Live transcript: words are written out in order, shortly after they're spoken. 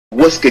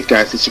What's good,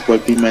 guys? It's your boy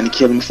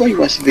BmanDaKilla. Before you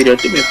watch the video,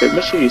 do me a favor,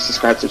 make sure you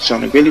subscribe to the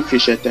channel. Really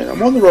appreciate that.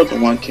 I'm on the road to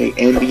 1K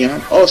and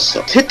beyond.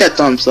 Also, hit that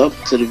thumbs up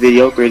to the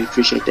video. Greatly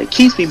appreciate that.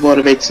 Keeps me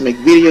motivated to make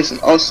videos, and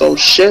also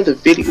share the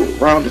video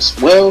around as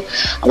well.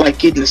 I like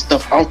getting this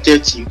stuff out there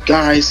to you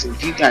guys.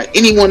 If you got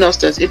anyone else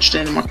that's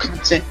interested in my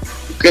content,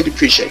 greatly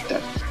appreciate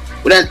that.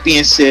 With that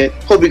being said,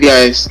 hope you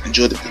guys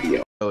enjoy the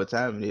video. Know what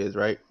time it is,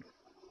 right?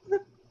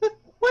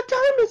 What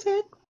time is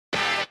it?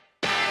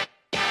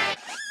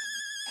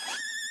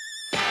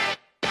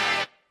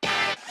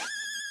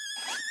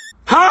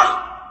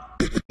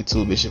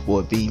 YouTube, it's your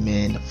boy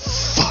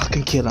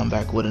BmanDaKilla. I'm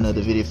back with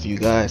another video for you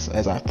guys.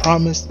 As I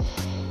promised,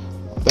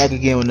 back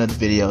again with another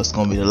video. It's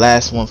gonna be the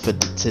last one for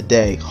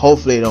today.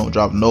 Hopefully they don't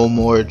drop no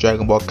more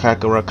Dragon Ball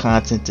Kakarot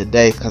content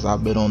today, because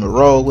I've been on the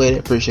road with it.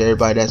 Appreciate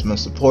everybody that's been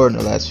supporting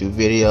the last few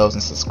videos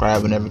and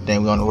subscribing and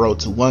everything. We're on the road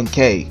to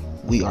 1K.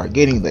 We are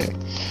getting there.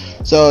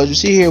 So as you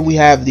see here, we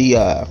have the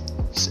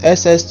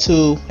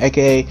SS2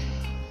 aka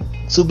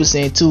Super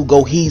Saiyan 2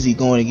 Gohan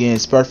going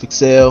against Perfect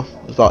Cell.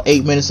 It's about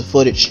 8 minutes of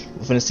footage.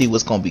 We're finna see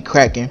what's gonna be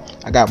cracking.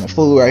 I got my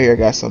food right here, I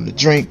got something to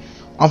drink.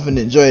 I'm finna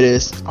enjoy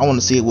this. I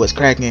wanna see what's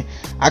cracking.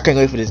 I can't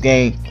wait for this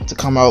game to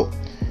come out.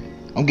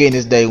 I'm getting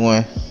this day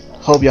one.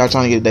 Hope y'all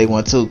trying to get day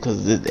one too,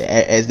 because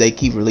as they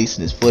keep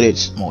releasing this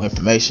footage, more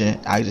information,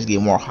 I just get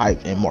more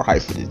hype and more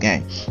hype for this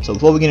game. So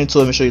before we get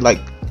into it, make sure you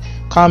like,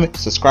 comment,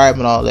 subscribe,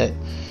 and all that.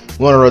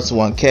 We're on the road to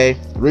 1K.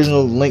 The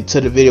original link to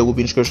the video will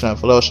be in the description down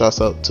below.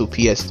 Shouts out to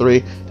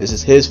PS3. This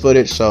is his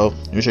footage, so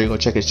make sure you go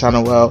check his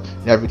channel out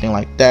and everything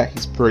like that.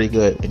 He's pretty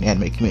good in the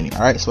anime community.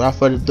 Alright, so without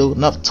further ado,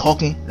 enough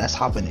talking, let's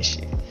hop in this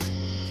shit.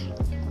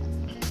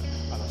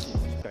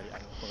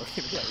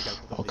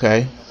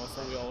 Okay.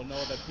 Also, we all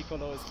know that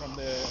Piccolo is from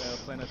the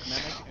planet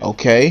Namek.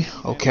 Okay,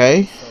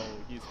 okay. So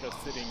he's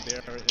just sitting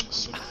there in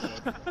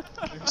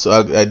the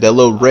So that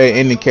little red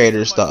indicator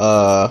is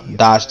to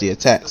dodge the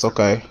attacks.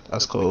 Okay,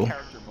 that's cool.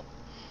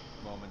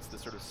 Moments, the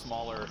sort of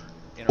smaller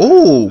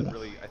Ooh. that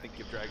really, I think,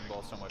 give Dragon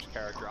Ball so much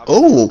character. Ooh.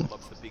 Obviously,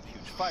 loves the big,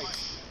 huge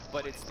fights,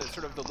 but it's the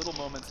sort of the little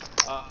moments.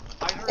 I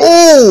heard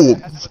Ooh.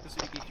 about this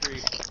in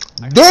EP3.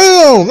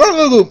 Damn! That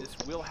nigga. This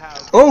will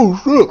have Oh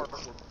shit! part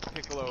where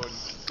Piccolo and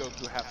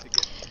Goku have to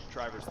get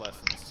driver's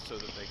lessons so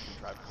that they can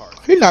drive cars.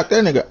 He knocked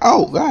that nigga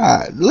out.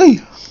 God,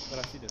 Lee.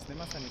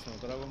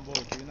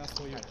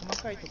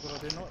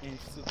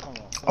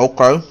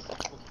 Okay.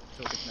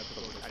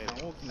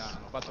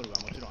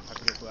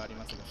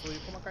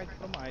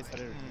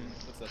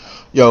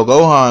 Yo,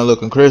 Gohan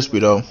looking crispy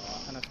though.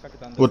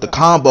 With the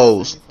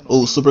combos.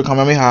 Ooh, Super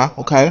Kamehameha.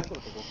 Okay.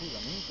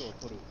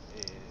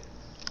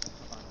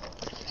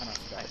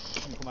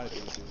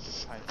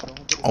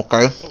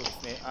 Okay.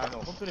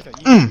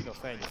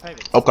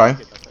 Okay.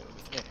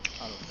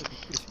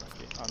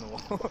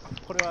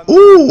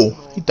 Ooh,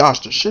 he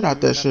dodged the shit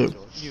out that shit.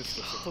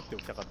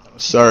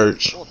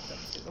 Surge.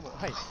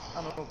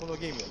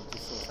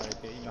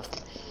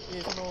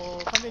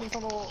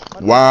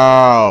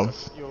 Wow.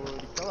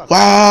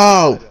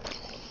 Wow.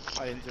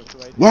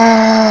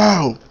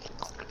 Wow.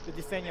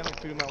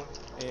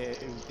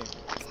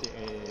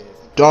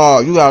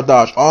 Dog, you gotta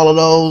dodge all of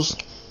those.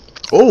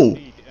 Ooh.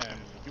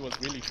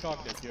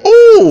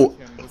 Ooh.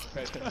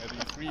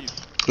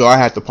 Yo, I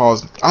had to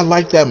pause. I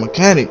like that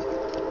mechanic.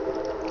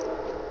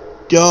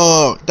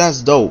 Yo,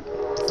 that's dope.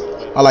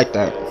 I like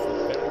that.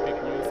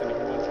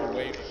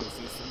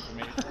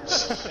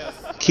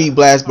 Key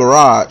Blast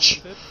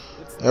Barrage.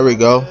 There we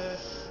go.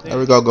 There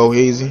we go. Go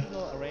easy.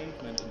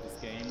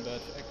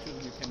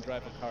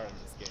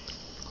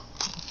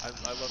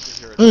 I love to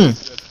hear it.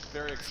 It's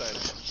very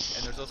exciting.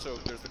 And there's also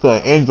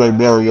Put an Android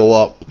barrier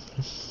up.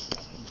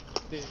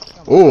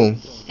 Ooh.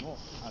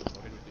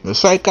 The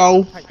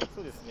Psycho.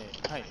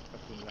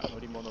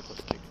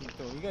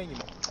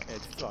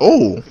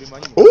 Ooh.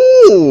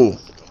 Ooh.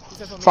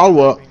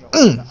 Follow up.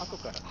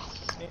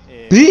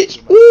 Bitch.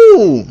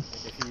 Ooh.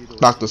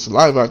 Knock the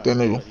saliva out there,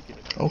 nigga.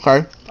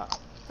 Okay.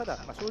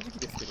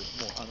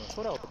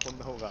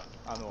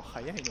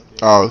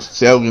 Oh,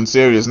 Cell getting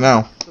serious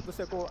now.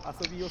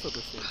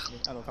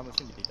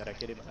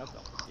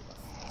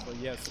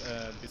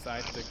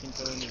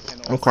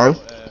 Okay.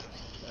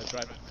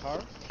 Drive a car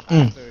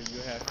after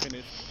you have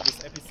finished this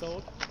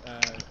episode.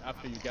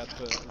 After you get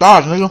the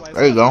dodge, nigga.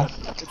 There you go.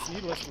 It's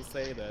needless to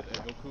say that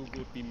Goku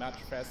would be much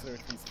faster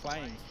if he's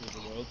flying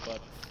through the world,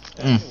 but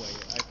anyway,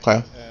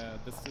 I think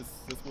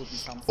this will be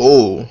something.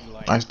 Oh,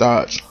 nice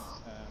dodge.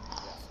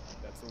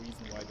 That's the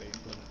reason why they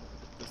implemented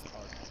this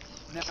part.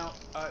 Now,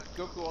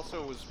 Goku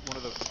also was one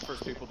of the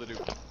first people to do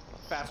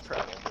fast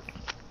travel,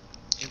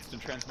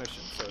 instant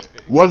transmission. So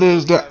what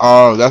is that?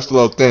 Oh, that's the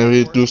little thing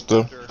he used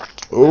to.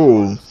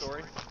 Ooh.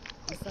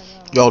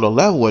 Yo, the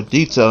level of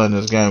detail in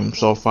this game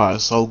so far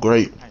is so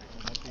great.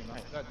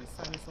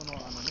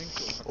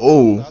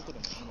 Oh.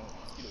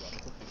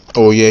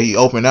 Oh yeah, he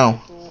open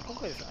now.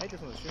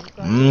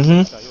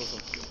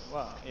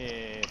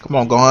 Come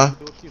on, Gohan.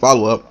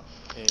 Follow up.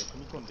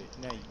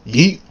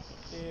 Yeet.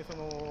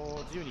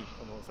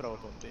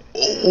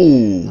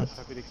 Oh.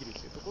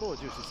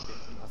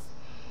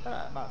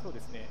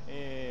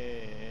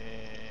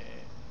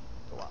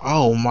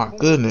 Oh my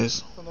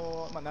goodness.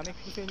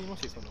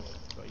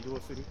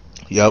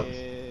 Yep.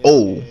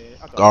 Oh,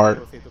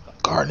 guard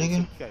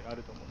nigga.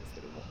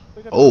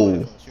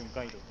 Oh,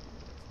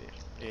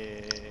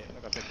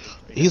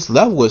 his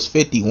level is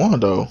 51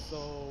 though.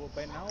 So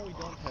by now we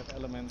don't have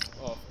elements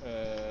of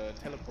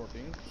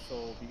teleporting,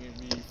 so we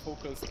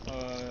focus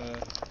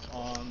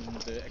on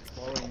the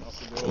exploring of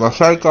the world,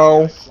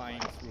 Psycho. flying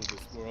through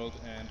this world,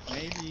 and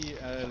maybe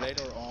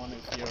later on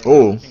if you're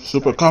Oh,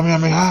 super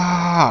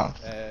Kamehameha.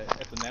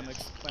 At the Namex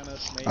planet,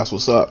 maybe That's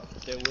what's up.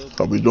 There will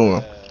How we be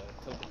doing?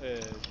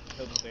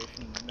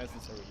 teleportation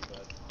necessary,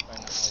 but by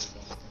now we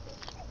don't think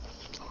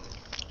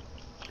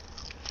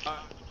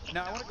of.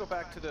 Now I want to go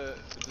back to the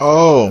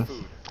Oh,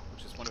 food,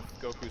 which is one of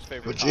Goku's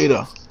favorite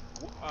Vegeta. topics.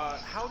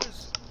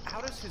 How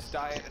does his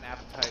diet and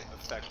appetite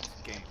affect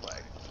gameplay?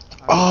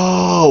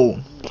 Oh,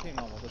 テー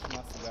マを戻し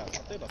ますが、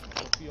例えばその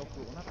食欲、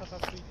お腹が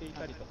空いてい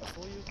たりとか、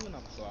そういう風な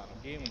ことは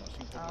ゲームの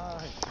進行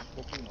に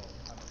僕の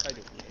体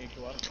力に影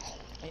響はあるんですか？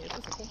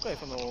今回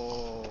その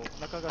お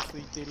腹が空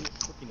いている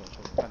時の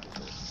なんでし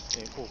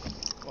ょう、効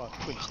果は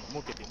特に設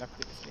けていなく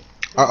てですね。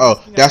uh-oh.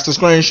 That's the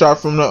screenshot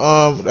from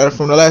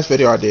the last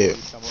video I did.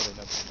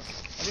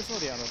 ですの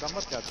で頑張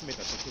って集め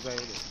た食材を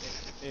で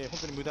すね、本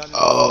当に無駄に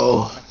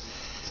Oh,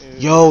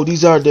 yo,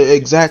 these are the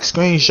exact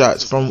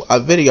screenshots from a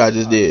video I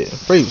just did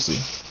previously.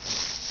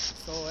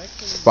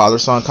 Father,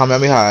 son,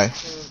 Kamehameha.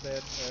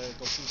 that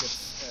Goku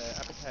gets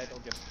appetite or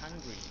gets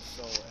hungry,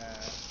 so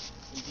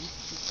indeed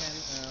he can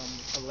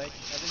collect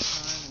every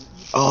time and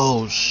eat.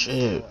 Oh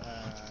shit.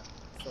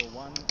 So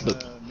one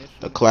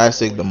The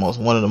classic,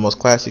 one of the most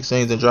classic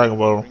scenes in Dragon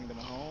Ball. bring them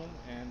home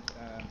and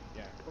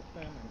yeah, cook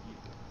them and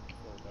eat them.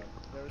 So that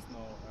there is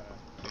no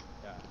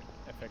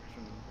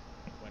affection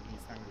when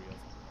he's hungry or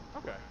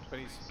something. Okay, but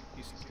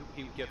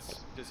he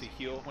gets. Does he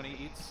heal when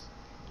he eats?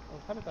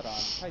 食べたら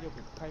体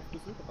力回復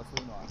するとか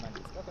そういうのはないで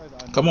すか？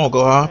 Come on,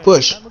 Gohan,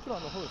 push. もちろ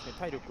んそうですね、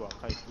体力は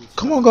回復します。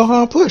 Come on,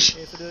 Gohan, push.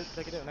 それ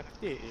だけではなく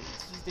て、一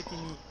時的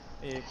に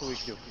攻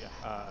撃力や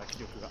気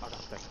力が上がっ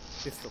たり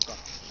ですとか、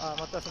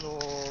またそ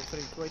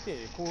れに加え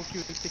て高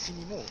級的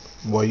にも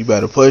Boy, you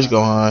better push, Gohan. 上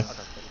がったり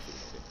する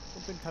ので、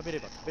本当に食べれ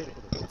ば食べる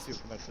ほど強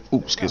くなるという。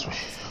 Oops, excuse me.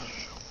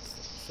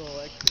 So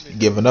actually,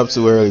 Giving up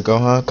too early,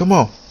 Gohan. Come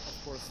on. of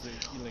course, the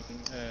healing,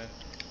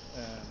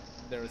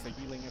 there is a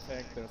healing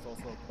effect, there's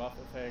also a buff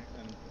effect,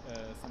 and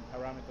some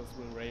parameters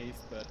will raise,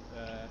 but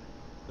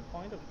the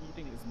point of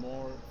eating is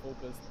more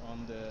focused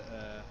on the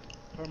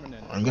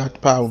permanent I got the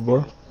power,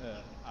 bro.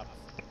 ups.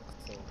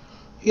 So,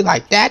 You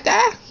like that?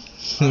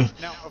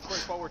 Now, of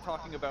course, while we're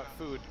talking about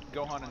food,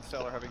 Gohan and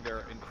Cell are having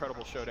their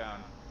incredible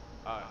showdown.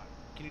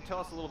 Can you tell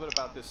us a little bit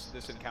about this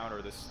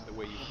encounter, the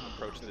way you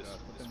approach this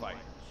fight?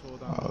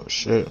 Oh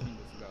shit.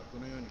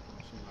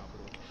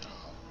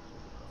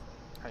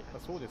 はい、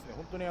そうですね。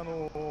本当に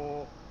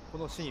こ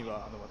のシーン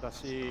は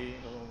私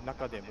の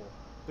中でも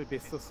ベ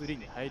スト3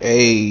に入る、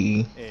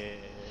Hey,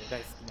 大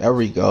好き there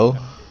we go. な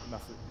っていま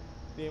す。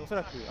で、おそ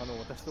らく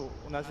私と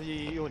同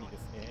じようにで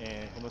す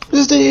ね、このシーン This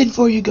is the end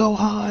for you,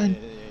 Gohan.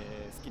 好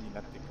きに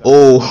なっていく方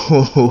Oh,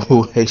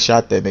 they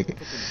shot that nigga.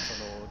 特に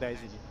大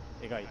事に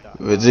描いた。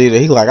 Vegeta,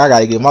 he like, I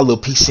gotta get my little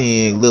piece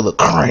in little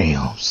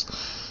crayons.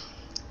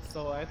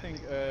 So I think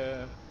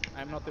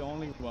I'm not the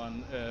only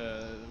one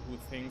who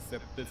thinks that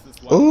this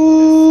is one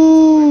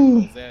Ooh.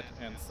 of the best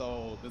Z, and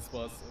so this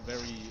was a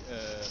very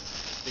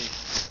big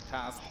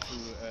task to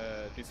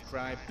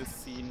describe this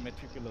scene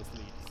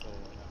meticulously. So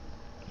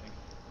I think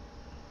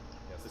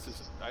yes,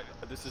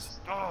 this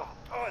is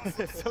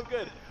it's so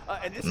good.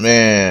 And this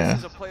Man.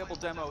 is a playable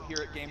demo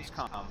here at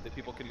Gamescom that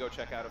people can go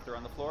check out if they're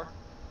on the floor.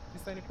 実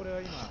際にこれ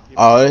は今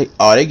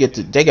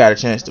they got a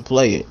chance to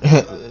play it.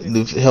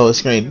 The hell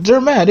screen.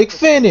 Dramatic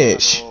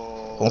finish.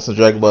 On some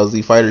Dragon Ball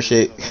Z fighter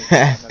shit.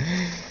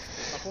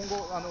 今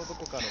後ど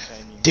こかのタ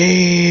イミングで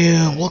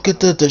Damn, look at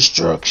the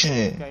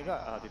destruction. 機会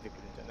が出てく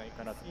るんじゃない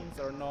かなと。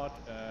Scenes are not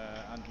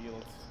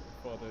unveiled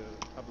for the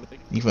public.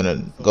 You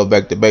finna go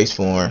back to base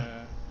form.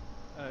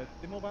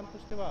 デモ版と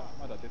しては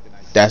まだ出てな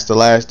い。 That's the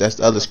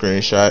other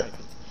screenshot.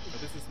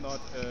 This is not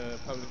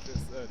published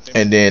as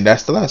And then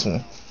that's the last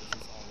one.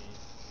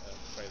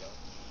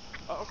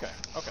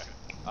 Okay.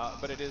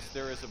 But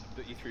there is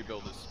the E3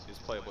 build is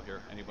playable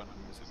here. Anyone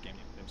who visits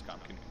Gamescom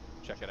can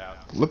check it out.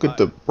 Look at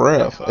the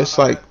breath. It's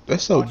like,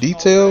 that's so Watching all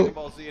detailed. Dragon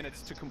Ball Z and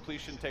its to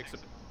completion takes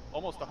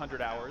almost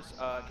 100 hours.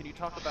 Can you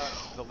talk about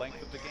the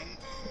length of the game?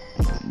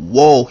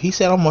 Whoa, he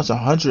said almost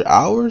 100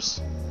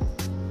 hours?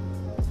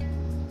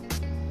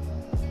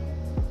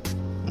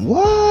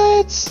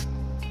 What?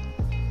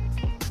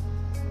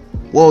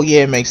 Well,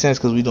 yeah, it makes sense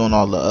because we're doing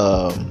all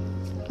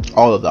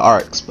of the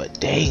arcs, but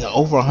dang,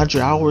 over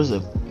 100 hours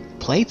of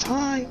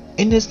playtime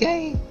in this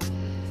game?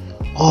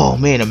 Oh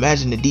man,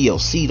 imagine the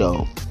DLC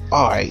though.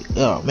 Alright,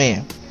 oh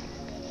man.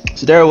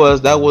 So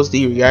that was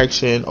the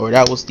reaction, or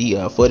that was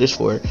the footage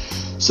for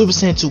Super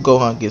Saiyan 2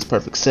 Gohan gets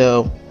Perfect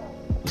Cell.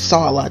 We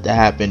saw a lot that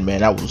happened, man.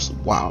 That was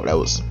wow, that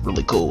was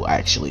really cool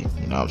actually,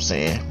 you know what I'm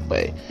saying?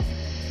 But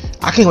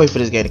I can't wait for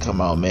this game to come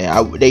out,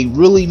 man. They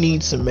really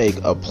need to make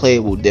a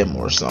playable demo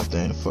or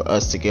something for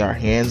us to get our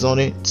hands on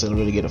it, to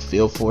really get a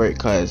feel for it,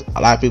 because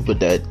a lot of people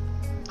that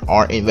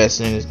aren't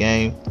invested in this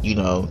game, you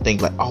know,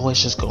 think like, oh,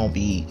 it's just gonna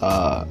be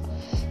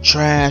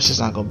trash, it's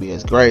not gonna be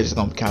as great, it's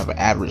gonna be kind of an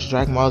average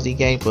Dragon Ball Z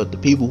game. But the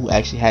people who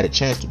actually had a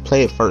chance to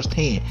play it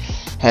firsthand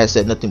has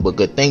said nothing but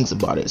good things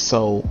about it.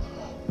 So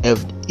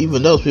if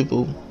even those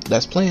people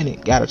that's playing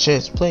it got a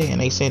chance to play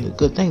and they saying the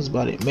good things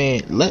about it,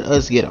 man, let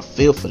us get a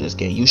feel for this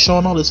game. You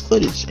showing all this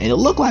footage and it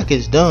look like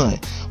it's done,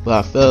 but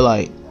I feel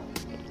like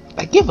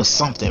give us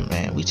something,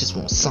 man. We just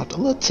want something,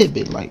 a little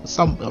tidbit, like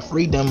a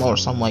free demo or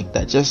something like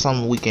that, just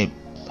something we can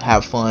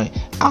have fun.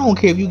 I don't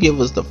care if you give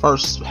us the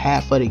first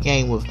half of the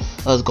game with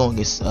us going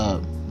against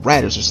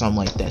Raiders or something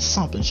like that,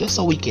 something just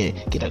so we can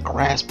get a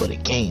grasp of the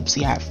game,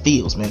 see how it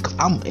feels, man. Because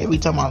every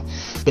time I've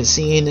been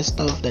seeing this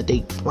stuff that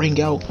they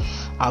bring out,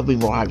 I'll be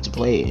more hyped to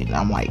play it, and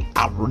I'm like,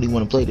 I really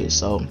want to play this.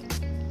 So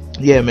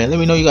yeah, man, let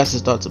me know you guys'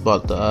 thoughts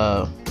about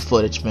the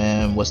footage,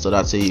 man. What stood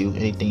out to you?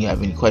 Anything you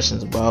have any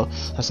questions about?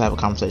 Let's have a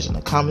conversation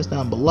in the comments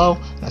down below,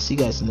 and I'll see you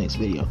guys in the next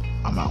video.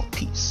 I'm out.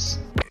 Peace.